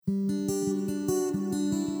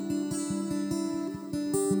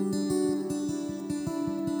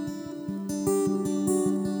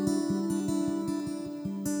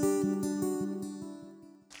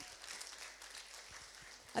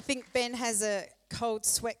Ben has a cold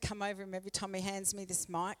sweat come over him every time he hands me this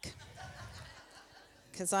mic.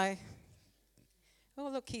 Because oh,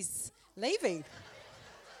 look, he's leaving.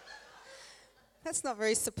 That's not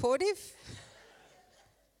very supportive.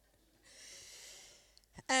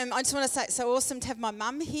 I just want to say it's so awesome to have my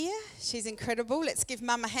mum here. She's incredible. Let's give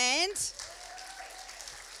Mum a hand.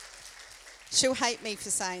 She'll hate me for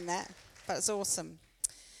saying that, but it's awesome.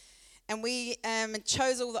 And we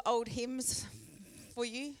chose all the old hymns for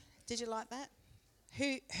you. Did you like that?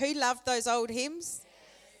 Who loved those old hymns?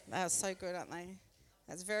 They were so good, aren't they?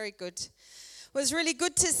 That's very good. Well, it was really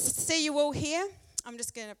good to see you all here. I'm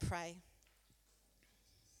just going to pray.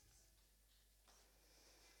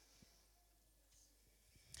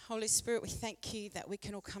 Holy Spirit, we thank you that we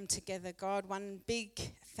can all come together, God, one big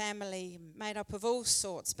family made up of all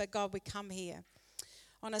sorts. But God, we come here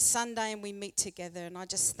on a Sunday and we meet together. And I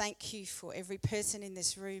just thank you for every person in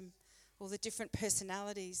this room, all the different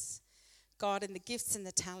personalities, God, and the gifts and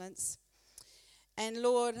the talents. And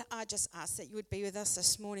Lord, I just ask that you would be with us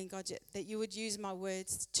this morning, God, that you would use my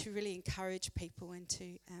words to really encourage people and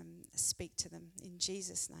to speak to them. In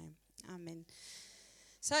Jesus' name, amen.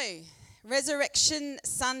 So, Resurrection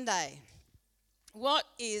Sunday. What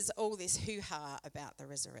is all this hoo-ha about the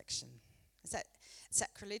resurrection? Is that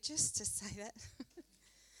sacrilegious to say that?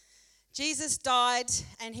 Jesus died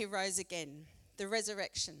and he rose again. The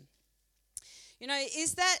resurrection. You know,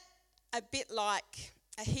 is that a bit like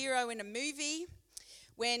a hero in a movie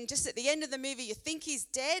when just at the end of the movie you think he's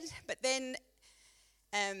dead, but then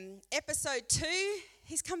episode 2,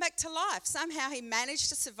 he's come back to life. Somehow he managed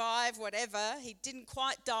to survive whatever. He didn't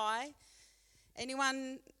quite die.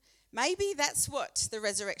 Anyone? Maybe that's what the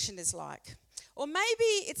resurrection is like. Or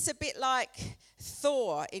maybe it's a bit like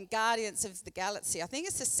Thor in Guardians of the Galaxy. I think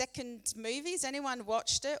it's the second movie. Has anyone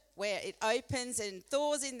watched it? Where it opens and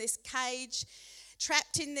Thor's in this cage,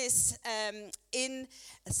 trapped in this, in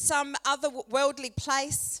some other worldly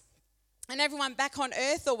place. And everyone back on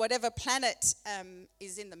Earth or whatever planet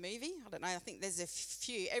is in the movie. I don't know, I think there's a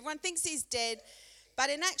few. Everyone thinks he's dead, but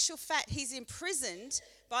in actual fact, he's imprisoned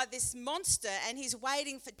by this monster and he's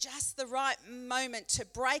waiting for just the right moment to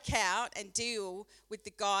break out and deal with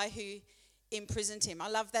the guy who imprisoned him. I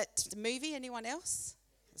love that movie. Anyone else?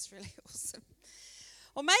 It's really awesome.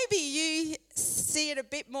 Or maybe you see it a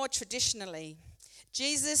bit more traditionally.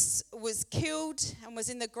 Jesus was killed and was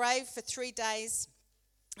in the grave for 3 days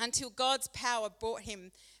until God's power brought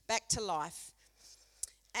him back to life.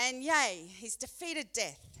 And yay, he's defeated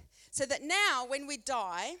death. So that now when we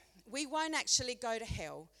die, we won't actually go to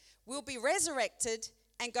hell. We'll be resurrected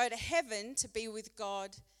and go to heaven to be with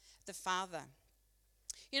God the Father.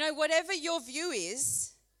 You know, whatever your view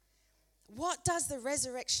is, what does the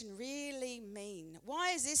resurrection really mean?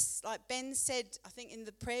 Why is this, like Ben said, I think in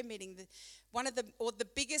the prayer meeting, the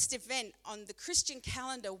biggest event on the Christian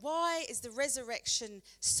calendar? Why is the resurrection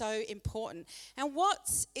so important? And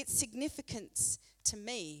what's its significance to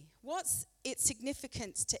me? What's its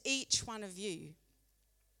significance to each one of you?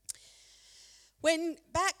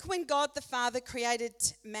 Back when God the Father created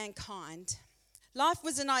mankind, life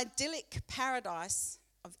was an idyllic paradise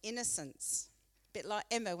of innocence. A bit like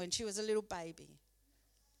Emma when she was a little baby.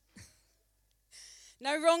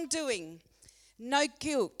 No wrongdoing, no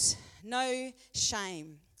guilt, no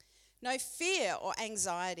shame, no fear or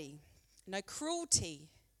anxiety, no cruelty,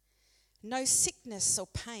 no sickness or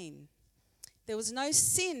pain. There was no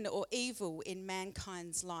sin or evil in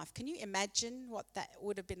mankind's life. Can you imagine what that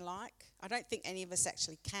would have been like? I don't think any of us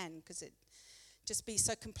actually can, because it'd just be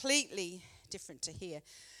so completely different to here.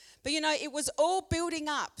 But you know, it was all building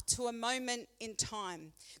up to a moment in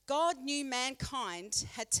time. God knew mankind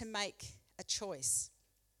had to make a choice.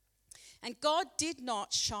 And God did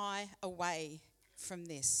not shy away from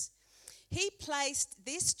this. He placed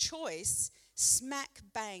this choice smack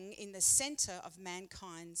bang in the center of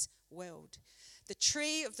mankind's world. The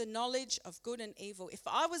tree of the knowledge of good and evil. If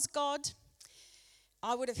I was God,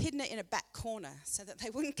 I would have hidden it in a back corner so that they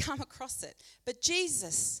wouldn't come across it. But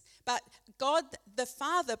God the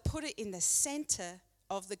Father put it in the center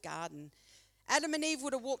of the garden. Adam and Eve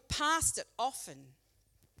would have walked past it often.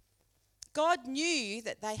 God knew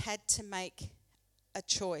that they had to make a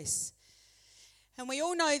choice. And we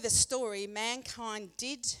all know the story. Mankind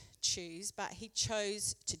did choose, but he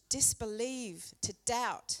chose to disbelieve, to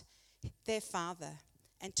doubt their Father,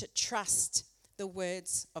 and to trust the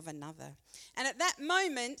words of another. And at that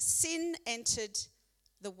moment, sin entered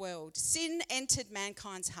the world. Sin entered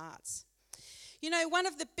mankind's hearts. You know, one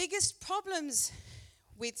of the biggest problems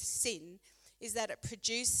with sin is that it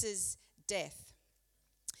produces death.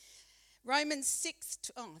 Romans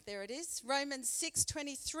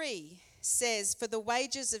 6:23 says, "For the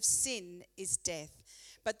wages of sin is death,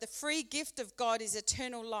 but the free gift of God is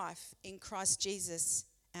eternal life in Christ Jesus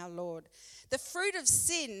our Lord." The fruit of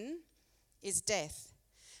sin is death.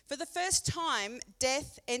 For the first time,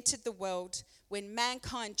 death entered the world when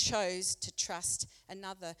mankind chose to trust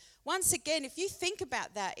another. Once again, if you think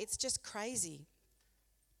about that, it's just crazy.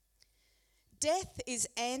 Death is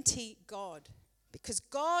anti-God because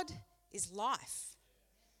God is life.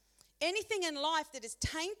 Anything in life that is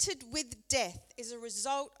tainted with death is a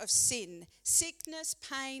result of sin. Sickness,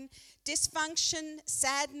 pain, dysfunction,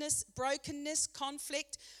 sadness, brokenness,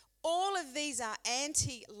 conflict. All of these are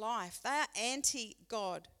anti-life. They are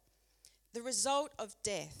anti-God. The result of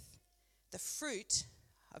death, the fruit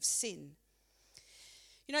of sin.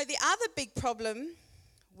 You know, the other big problem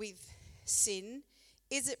with sin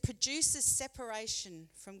is it produces separation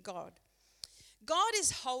from God. God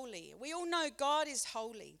is holy. We all know God is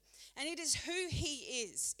holy. And it is who he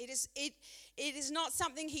is. It is not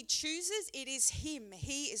something he chooses. It is him.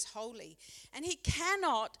 He is holy. And he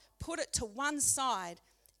cannot put it to one side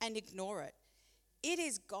and ignore it. It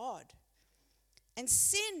is God. And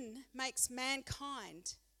sin makes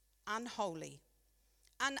mankind unholy.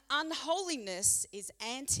 And unholiness is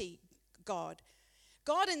anti-God.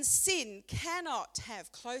 God and sin cannot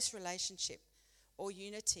have close relationship or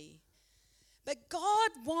unity. But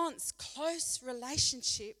God wants close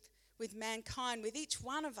relationship with mankind, with each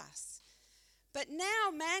one of us. But now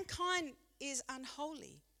mankind is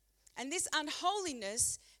unholy. And this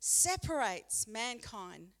unholiness separates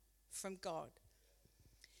mankind from God.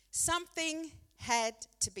 Something had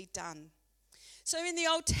to be done. So in the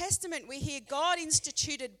Old Testament, we hear God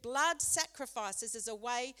instituted blood sacrifices as a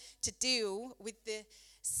way to deal with the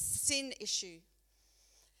sin issue.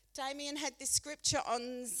 Damien had this scripture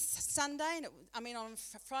on on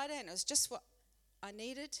Friday, and it was just what I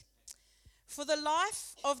needed. "For the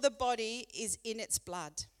life of the body is in its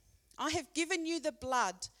blood. I have given you the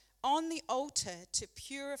blood on the altar to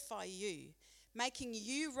purify you, making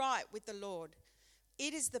you right with the Lord.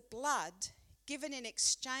 It is the blood given in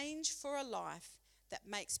exchange for a life that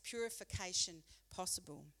makes purification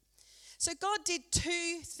possible." So God did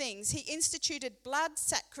two things. He instituted blood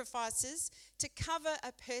sacrifices to cover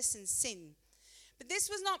a person's sin. But this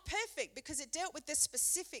was not perfect because it dealt with the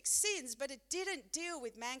specific sins, but it didn't deal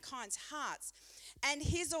with mankind's hearts and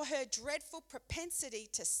his or her dreadful propensity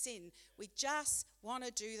to sin. We just want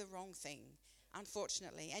to do the wrong thing,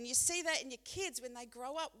 unfortunately. And you see that in your kids when they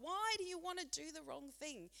grow up. Why do you want to do the wrong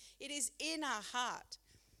thing? It is in our heart.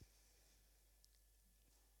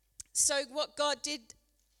 So what God did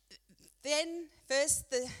then,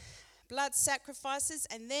 first the blood sacrifices,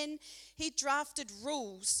 and then he drafted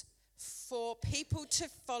rules for people to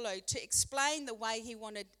follow to explain the way he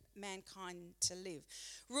wanted mankind to live.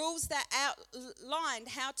 Rules that outlined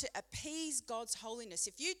how to appease God's holiness.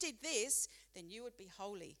 If you did this, then you would be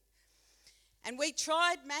holy. And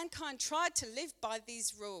mankind tried to live by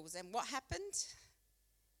these rules. And what happened?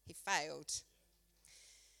 He failed.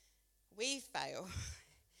 We fail.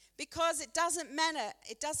 Because it doesn't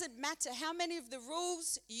matter how many of the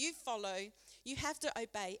rules you follow, you have to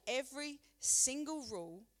obey every single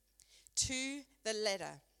rule to the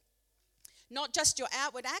letter. Not just your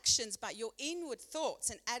outward actions, but your inward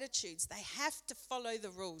thoughts and attitudes. They have to follow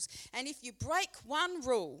the rules. And if you break one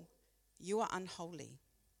rule, you are unholy.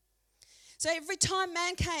 So every time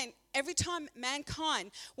mankind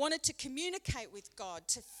wanted to communicate with God,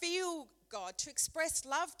 to feel God, to express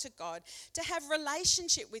love to God, to have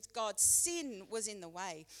relationship with God, sin was in the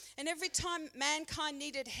way. And every time mankind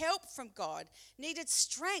needed help from God, needed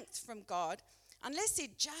strength from God, unless he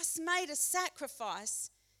just made a sacrifice,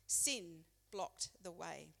 sin blocked the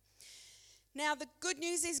way. Now, the good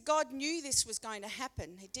news is God knew this was going to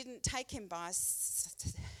happen. It didn't take him by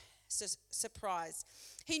surprise.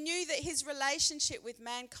 He knew that his relationship with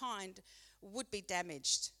mankind would be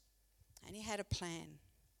damaged, and he had a plan.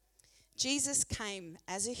 Jesus came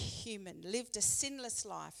as a human, lived a sinless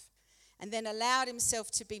life, and then allowed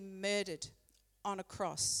himself to be murdered on a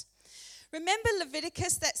cross. Remember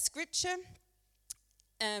Leviticus, that scripture?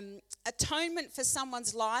 Atonement for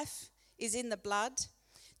someone's life is in the blood.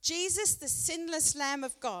 Jesus, the sinless Lamb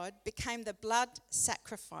of God, became the blood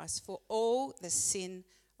sacrifice for all the sin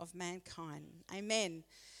of mankind. Amen.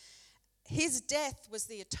 His death was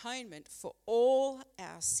the atonement for all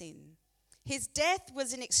our sin. His death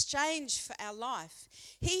was in exchange for our life.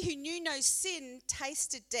 He who knew no sin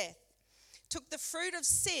tasted death, took the fruit of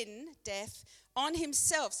sin, death, on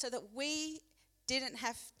himself so that we didn't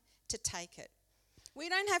have to take it. We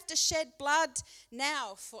don't have to shed blood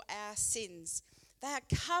now for our sins. They are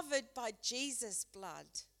covered by Jesus' blood.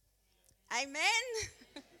 Amen?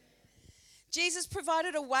 Jesus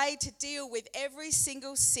provided a way to deal with every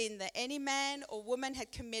single sin that any man or woman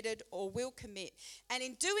had committed or will commit. And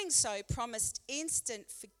in doing so, promised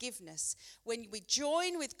instant forgiveness when we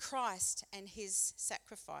join with Christ and his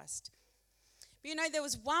sacrifice. But you know, there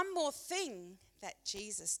was one more thing that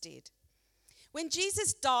Jesus did. When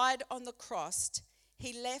Jesus died on the cross,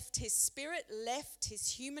 his spirit left his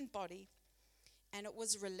human body and it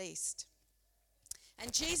was released.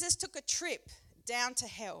 And Jesus took a trip down to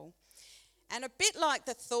hell. And a bit like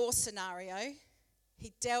the Thor scenario,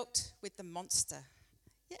 he dealt with the monster.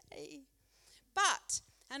 Yay. But,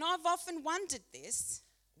 and I've often wondered this,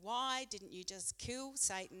 why didn't you just kill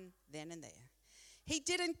Satan then and there? He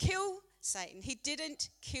didn't kill Satan. He didn't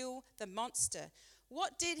kill the monster.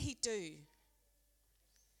 What did he do?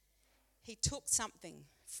 He took something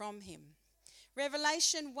from him.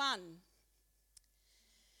 Revelation 1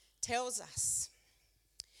 tells us,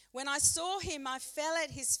 when I saw him, I fell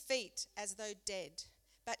at his feet as though dead.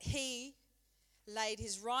 But he laid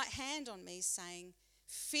his right hand on me, saying,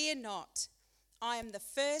 fear not, I am the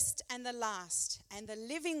first and the last and the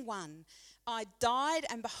living one. I died,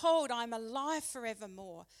 and behold, I am alive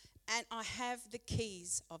forevermore, and I have the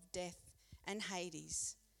keys of death and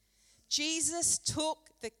Hades. Jesus took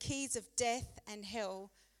the keys of death and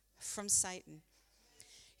hell from Satan.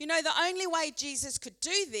 You know, the only way Jesus could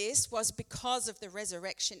do this was because of the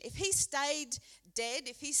resurrection. If he stayed dead,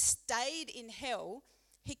 if he stayed in hell,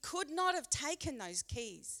 he could not have taken those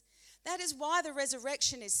keys. That is why the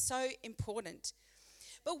resurrection is so important.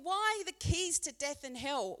 But why the keys to death and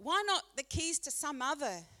hell? Why not the keys to some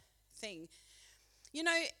other thing? You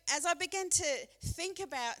know, as I began to think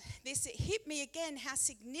about this, it hit me again how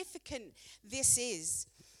significant this is.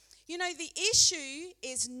 You know, the issue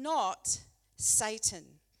is not Satan.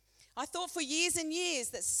 I thought for years and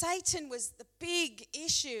years that Satan was the big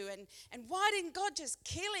issue and why didn't God just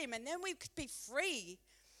kill him and then we could be free?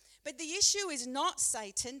 But the issue is not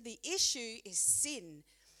Satan, the issue is sin.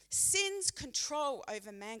 Sin's control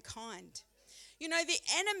over mankind. You know, the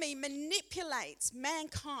enemy manipulates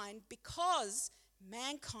mankind because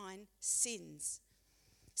mankind sins.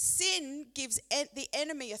 Sin gives the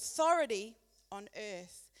enemy authority on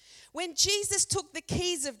earth. When Jesus took the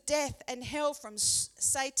keys of death and hell from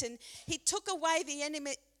Satan, he took away the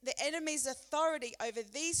enemy's authority over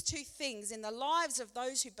these two things in the lives of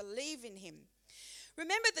those who believe in him.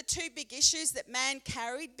 Remember the two big issues that man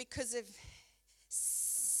carried because of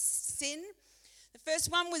sin? The first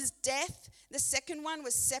one was death. The second one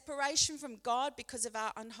was separation from God because of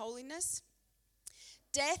our unholiness.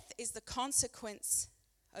 Death is the consequence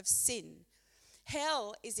of sin.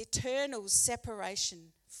 Hell is eternal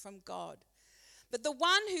separation from God. But the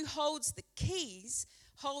one who holds the keys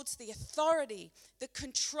holds the authority, the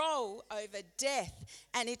control over death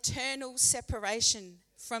and eternal separation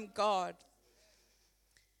from God.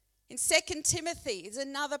 In 2 Timothy is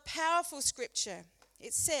another powerful scripture.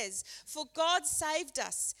 It says, for God saved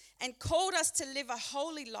us and called us to live a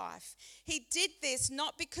holy life. He did this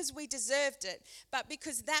not because we deserved it, but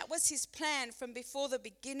because that was his plan from before the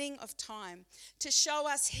beginning of time, to show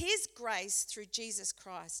us his grace through Jesus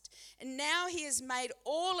Christ. And now he has made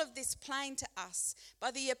all of this plain to us by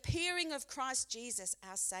the appearing of Christ Jesus,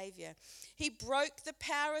 our Saviour. He broke the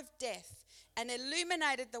power of death and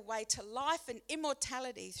illuminated the way to life and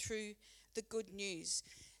immortality through the good news.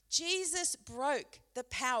 Jesus broke the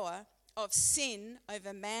power of sin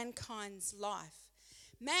over mankind's life.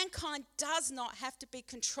 Mankind does not have to be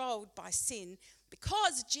controlled by sin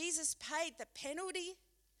because Jesus paid the penalty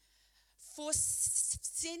for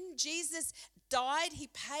sin. Jesus died. He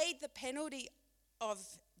paid the penalty of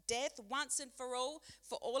death once and for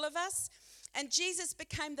all of us. And Jesus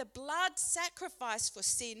became the blood sacrifice for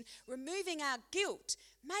sin, removing our guilt,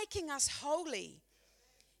 making us holy.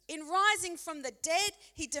 In rising from the dead,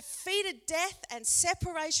 he defeated death and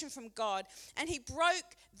separation from God, and he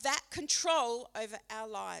broke that control over our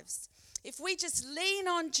lives. If we just lean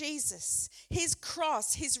on Jesus, his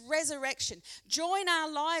cross, his resurrection, join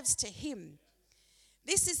our lives to him,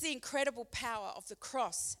 this is the incredible power of the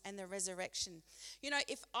cross and the resurrection. You know,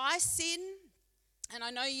 if I sin, and I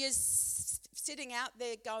know you're sitting out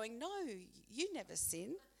there going, no, you never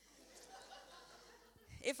sin.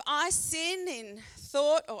 If I sin in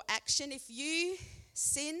thought or action, if you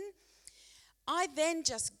sin, I then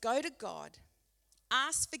just go to God,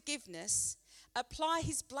 ask forgiveness, apply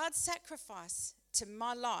his blood sacrifice to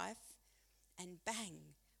my life, and bang,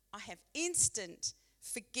 I have instant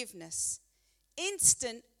forgiveness,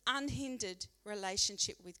 instant unhindered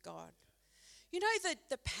relationship with God. You know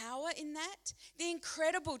the power in that, the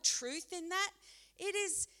incredible truth in that, it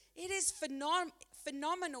is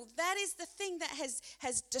phenomenal. That is the thing that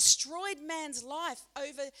has destroyed man's life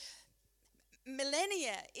over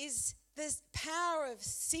millennia, is the power of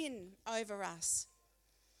sin over us.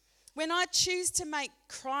 When I choose to make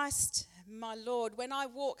Christ my Lord, when I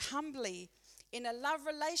walk humbly in a love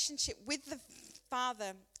relationship with the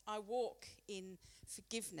Father, I walk in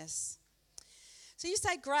forgiveness. So you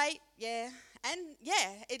say, great, yeah. And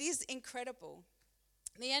yeah, it is incredible.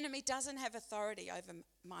 The enemy doesn't have authority over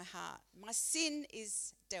my heart. My sin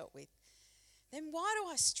is dealt with. Then why do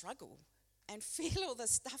I struggle and feel all the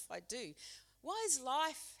stuff I do? Why is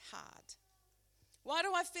life hard? Why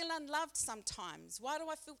do I feel unloved sometimes? Why do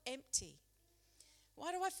I feel empty?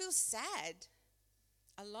 Why do I feel sad,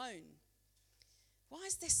 alone? Why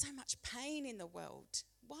is there so much pain in the world?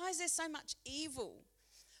 Why is there so much evil?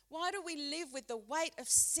 Why do we live with the weight of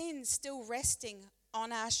sin still resting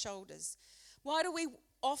on our shoulders? Why do we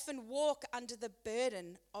often walk under the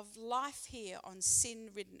burden of life here on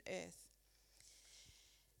sin-ridden earth?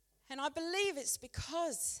 And I believe it's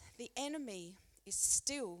because the enemy is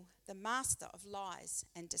still the master of lies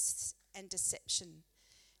and deception.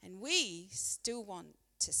 And we still want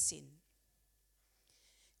to sin.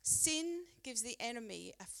 Sin gives the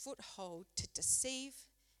enemy a foothold to deceive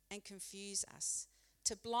and confuse us,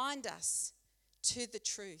 to blind us to the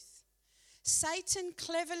truth. Satan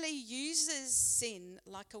cleverly uses sin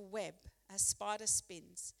like a web, a spider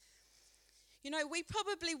spins. You know, we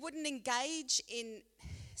probably wouldn't engage in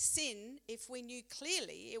sin if we knew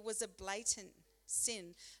clearly it was a blatant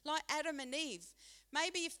sin. Like Adam and Eve.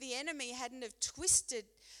 Maybe if the enemy hadn't have twisted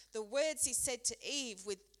the words he said to Eve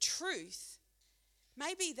with truth,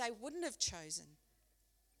 maybe they wouldn't have chosen.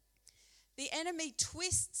 The enemy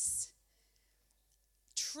twists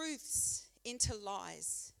truths into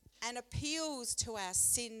lies and appeals to our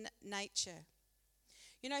sin nature.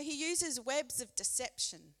 You know, he uses webs of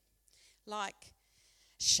deception like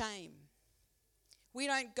shame. We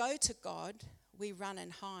don't go to God, we run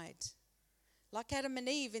and hide. Like Adam and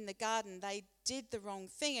Eve in the garden, they did the wrong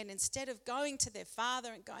thing, and instead of going to their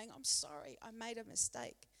father and going, I'm sorry, I made a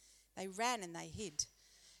mistake, they ran and they hid.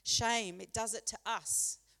 Shame, it does it to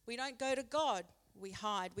us. We don't go to God, we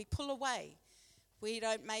hide, we pull away. We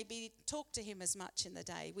don't maybe talk to him as much in the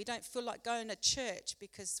day. We don't feel like going to church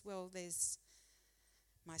because, well, there's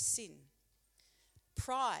my sin.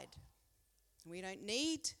 Pride, we don't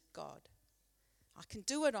need God. I can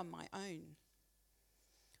do it on my own.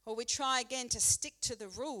 Or we try again to stick to the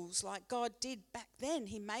rules like God did back then.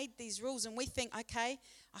 He made these rules and we think, okay,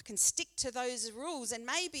 I can stick to those rules, and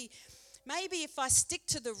maybe if I stick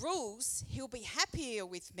to the rules, he'll be happier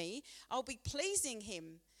with me. I'll be pleasing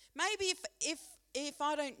him. Maybe if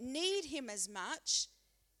I don't need him as much,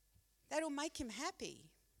 that'll make him happy.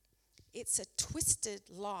 It's a twisted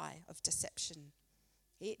lie of deception.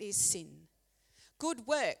 It is sin. Good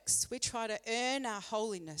works, we try to earn our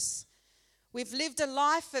holiness. We've lived a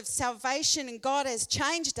life of salvation and God has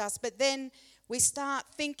changed us, but then we start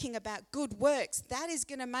thinking about good works. That is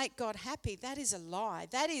going to make God happy. That is a lie.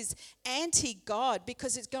 That is anti-God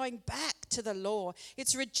because it's going back to the law.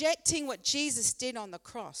 It's rejecting what Jesus did on the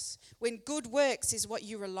cross when good works is what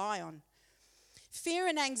you rely on. Fear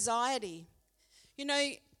and anxiety. You know,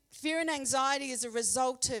 fear and anxiety is a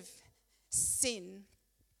result of sin,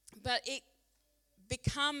 but it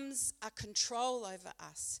becomes a control over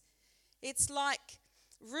us. It's like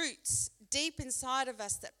roots deep inside of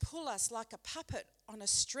us that pull us like a puppet on a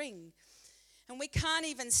string. And we can't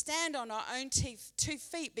even stand on our own 2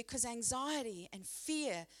 feet because anxiety and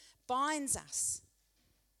fear binds us.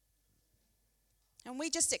 And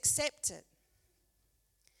we just accept it.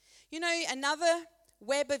 You know, another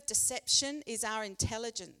web of deception is our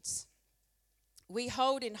intelligence. We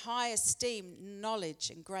hold in high esteem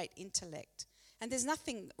knowledge and great intellect. And there's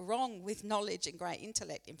nothing wrong with knowledge and great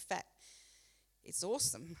intellect. In fact, it's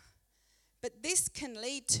awesome. But this can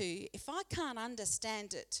lead to, if I can't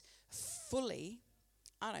understand it fully,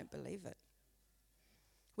 I don't believe it.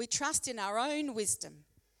 We trust in our own wisdom.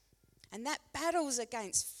 And that battles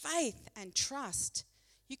against faith and trust.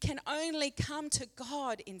 You can only come to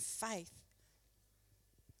God in faith.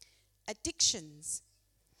 Addictions.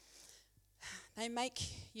 They make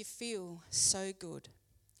you feel so good.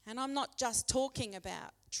 And I'm not just talking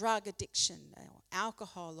about drug addiction or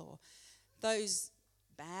alcohol or those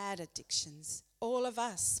bad addictions. All of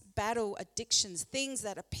us battle addictions, things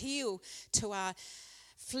that appeal to our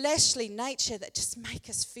fleshly nature that just make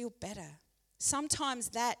us feel better. Sometimes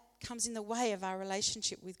that comes in the way of our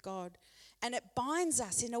relationship with God, and it binds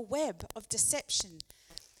us in a web of deception.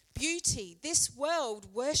 beauty. This world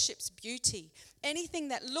worships beauty. Anything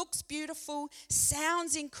that looks beautiful,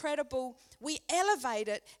 sounds incredible, we elevate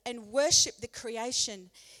it and worship the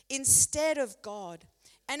creation instead of God.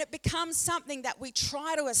 And it becomes something that we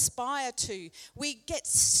try to aspire to. We get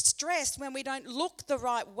stressed when we don't look the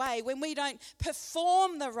right way, when we don't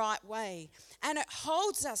perform the right way. And it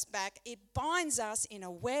holds us back. It binds us in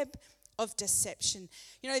a web of deception.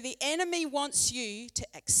 You know, the enemy wants you to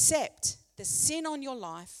accept the sin on your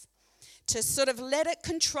life, to sort of let it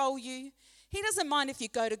control you. He doesn't mind if you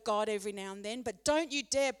go to God every now and then, but don't you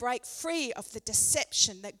dare break free of the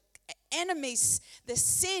deception that enemies, the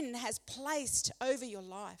sin has placed over your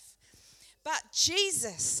life. But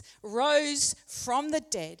Jesus rose from the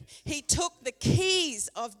dead. He took the keys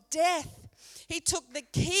of death. He took the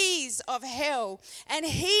keys of hell. And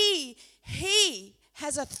he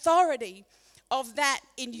has authority of that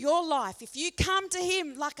in your life. If you come to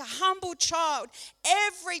him like a humble child,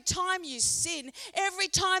 every time you sin, every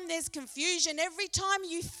time there's confusion, every time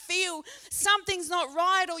you feel something's not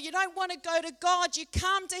right or you don't want to go to God, you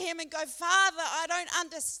come to him and go, Father, I don't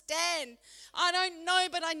understand. I don't know,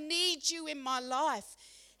 but I need you in my life.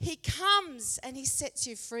 He comes and he sets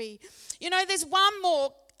you free. You know, there's one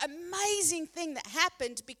more amazing thing that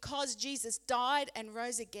happened because Jesus died and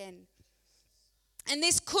rose again. And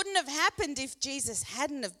this couldn't have happened if Jesus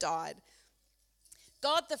hadn't have died.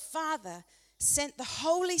 God the Father sent the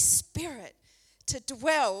Holy Spirit to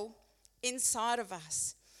dwell inside of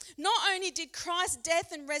us. Not only did Christ's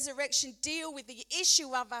death and resurrection deal with the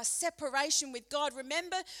issue of our separation with God.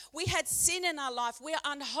 Remember, we had sin in our life. We're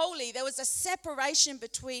unholy. There was a separation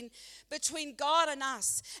between God and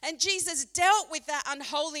us. And Jesus dealt with that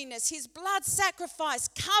unholiness. His blood sacrifice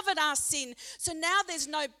covered our sin. So now there's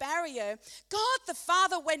no barrier. God the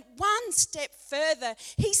Father went one step further.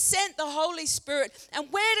 He sent the Holy Spirit.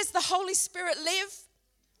 And where does the Holy Spirit live?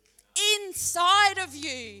 Inside of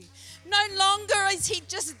you. No longer is he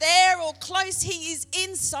just there or close. He is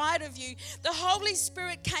inside of you. The Holy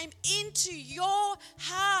Spirit came into your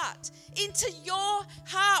heart. Into your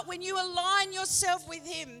heart. When you align yourself with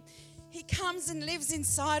him, he comes and lives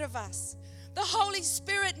inside of us. The Holy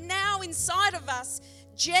Spirit now inside of us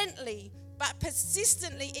gently but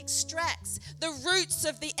persistently extracts the roots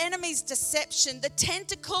of the enemy's deception, the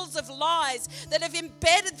tentacles of lies that have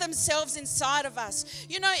embedded themselves inside of us.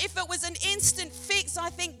 You know, if it was an instant fix, I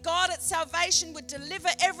think God at salvation would deliver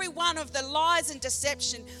every one of the lies and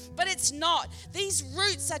deception, but it's not. These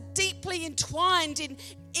roots are deeply entwined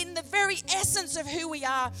in the very essence of who we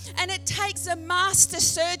are. And it takes a master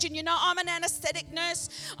surgeon. You know, I'm an anesthetic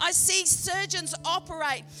nurse. I see surgeons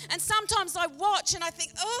operate. And sometimes I watch and I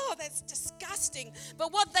think, oh, that's disgusting.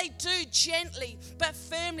 But what they do gently but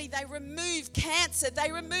firmly, they remove cancer. They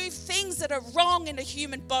remove things that are wrong in a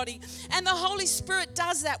human body. And the Holy Spirit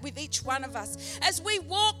does that with each one of us. As we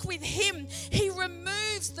walk with him, he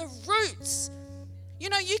removes the roots. You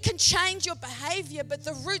know, you can change your behavior, but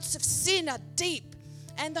the roots of sin are deep.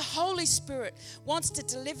 And the Holy Spirit wants to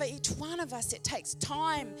deliver each one of us. It takes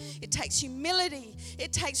time. It takes humility.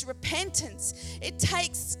 It takes repentance. It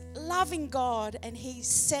takes loving God, and he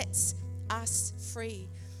sets us free.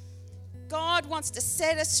 God wants to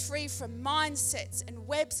set us free from mindsets and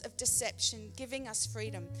webs of deception, giving us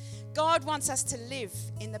freedom. God wants us to live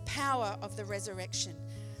in the power of the resurrection.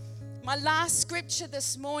 My last scripture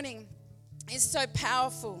this morning is so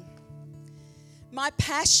powerful. My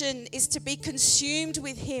passion is to be consumed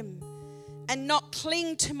with him and not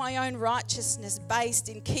cling to my own righteousness based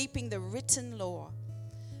in keeping the written law.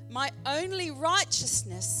 My only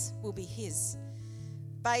righteousness will be his,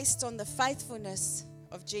 based on the faithfulness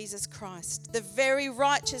of Jesus Christ, the very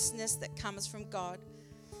righteousness that comes from God.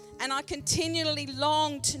 And I continually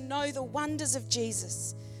long to know the wonders of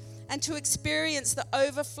Jesus and to experience the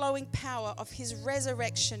overflowing power of his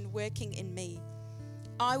resurrection working in me.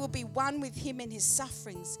 I will be one with him in his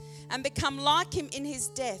sufferings and become like him in his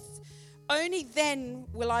death. Only then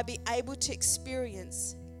will I be able to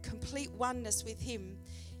experience complete oneness with him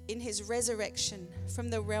in his resurrection from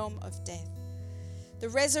the realm of death. The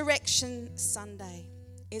Resurrection Sunday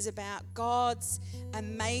is about God's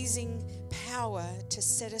amazing power to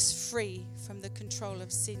set us free from the control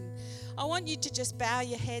of sin. I want you to just bow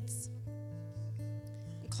your heads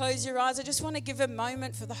and close your eyes. I just want to give a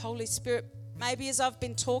moment for the Holy Spirit. Maybe as I've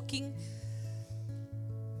been talking,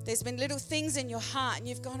 there's been little things in your heart and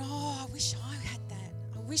you've gone, oh, I wish I had that.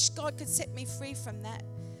 I wish God could set me free from that.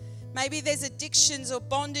 Maybe there's addictions or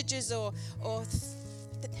bondages or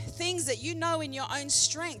things that you know in your own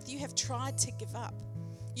strength you have tried to give up.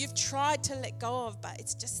 You've tried to let go of, but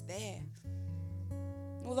it's just there.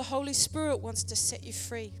 Well, the Holy Spirit wants to set you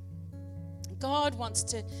free. God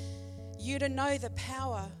wants you to know the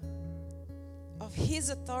power of His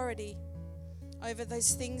authority over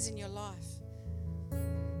those things in your life.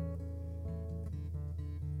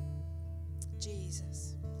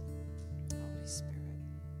 Jesus, Holy Spirit.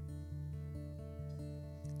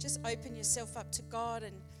 Just open yourself up to God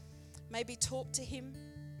and maybe talk to Him.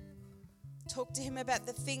 Talk to Him about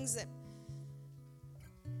the things that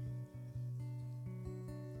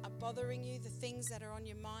are bothering you, the things that are on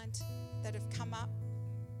your mind that have come up.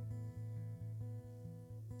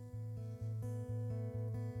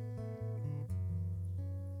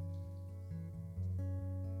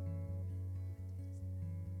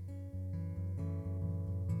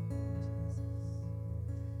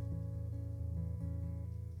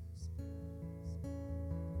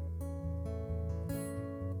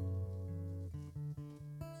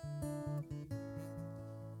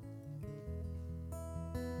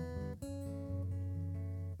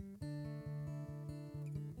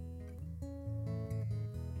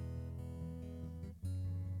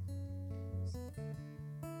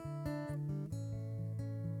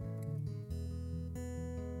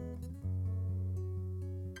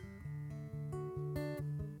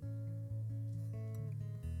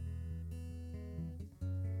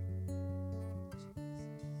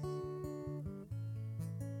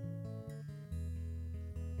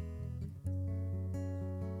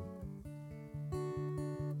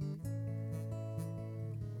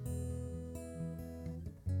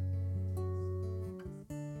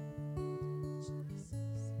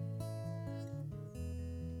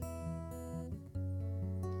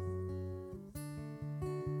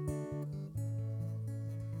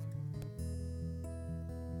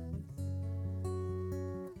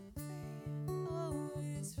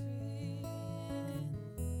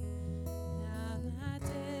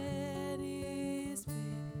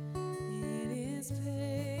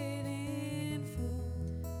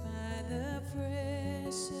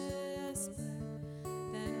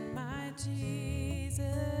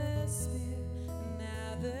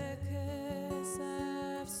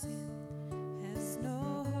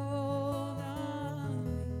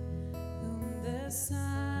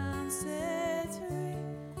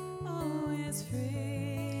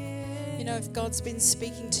 You know, if God's been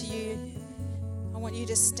speaking to you, I want you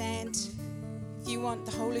to stand. If you want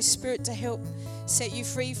the Holy Spirit to help set you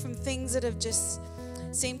free from things that have just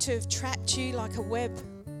seemed to have trapped you like a web,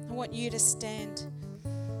 I want you to stand.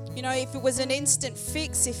 You know, if it was an instant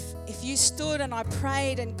fix, if you stood and I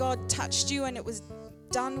prayed and God touched you and it was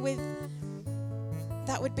done with,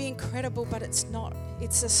 that would be incredible, but it's not.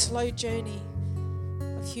 It's a slow journey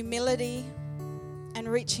of humility and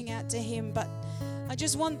reaching out to Him. But I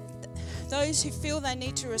just want those who feel they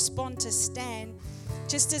need to respond to stand,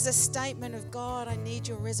 just as a statement of, God, I need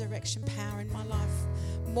your resurrection power in my life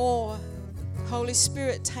more. Holy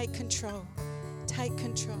Spirit, take control. Take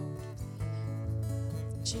control.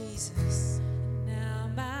 Jesus. Now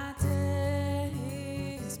my debt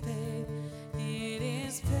is paid. It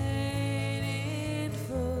is paid in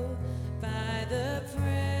full by the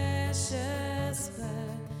precious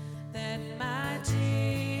blood that my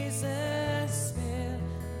Jesus spilled.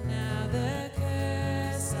 Now the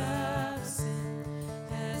curse of sin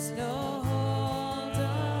has no hold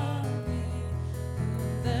on me.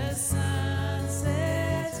 Whom the Son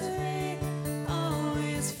sets free,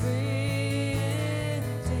 always free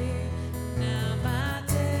indeed.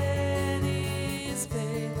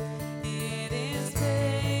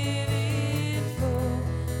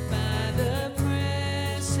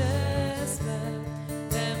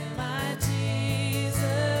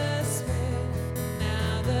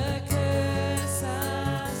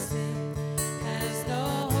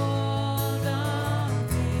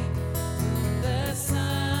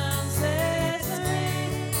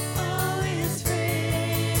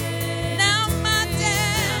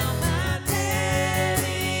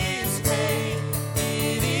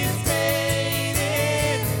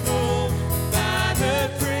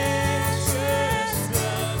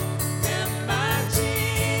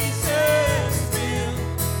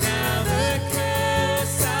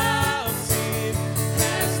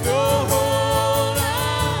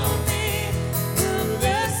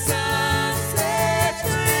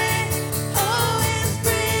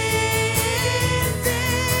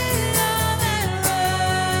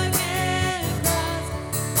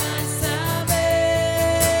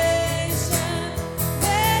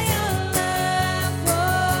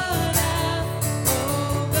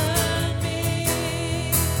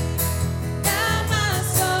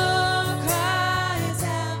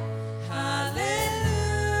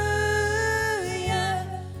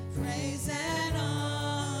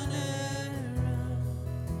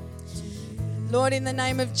 Lord, in the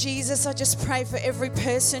name of Jesus, I just pray for every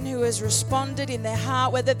person who has responded in their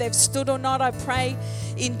heart, whether they've stood or not. I pray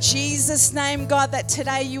in Jesus' name, God, that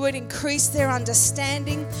today you would increase their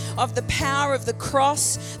understanding of the power of the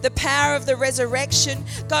cross, the power of the resurrection.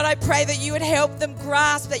 God, I pray that you would help them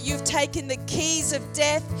grasp that you've taken the keys of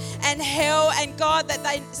death and hell, and God,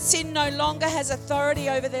 that sin no longer has authority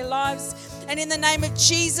over their lives. And in the name of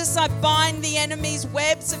Jesus, I bind the enemy's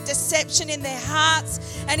webs of deception in their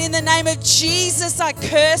hearts. And in the name of Jesus, I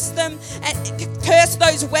curse them and curse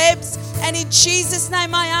those webs. And in Jesus'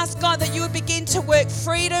 name, I ask, God, that you would begin to work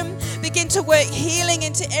freedom, begin to work healing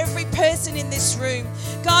into every person in this room.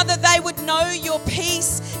 God, that they would know your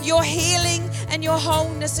peace, your healing, and your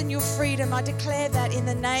wholeness and your freedom. I declare that in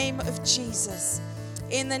the name of Jesus.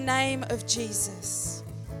 In the name of Jesus.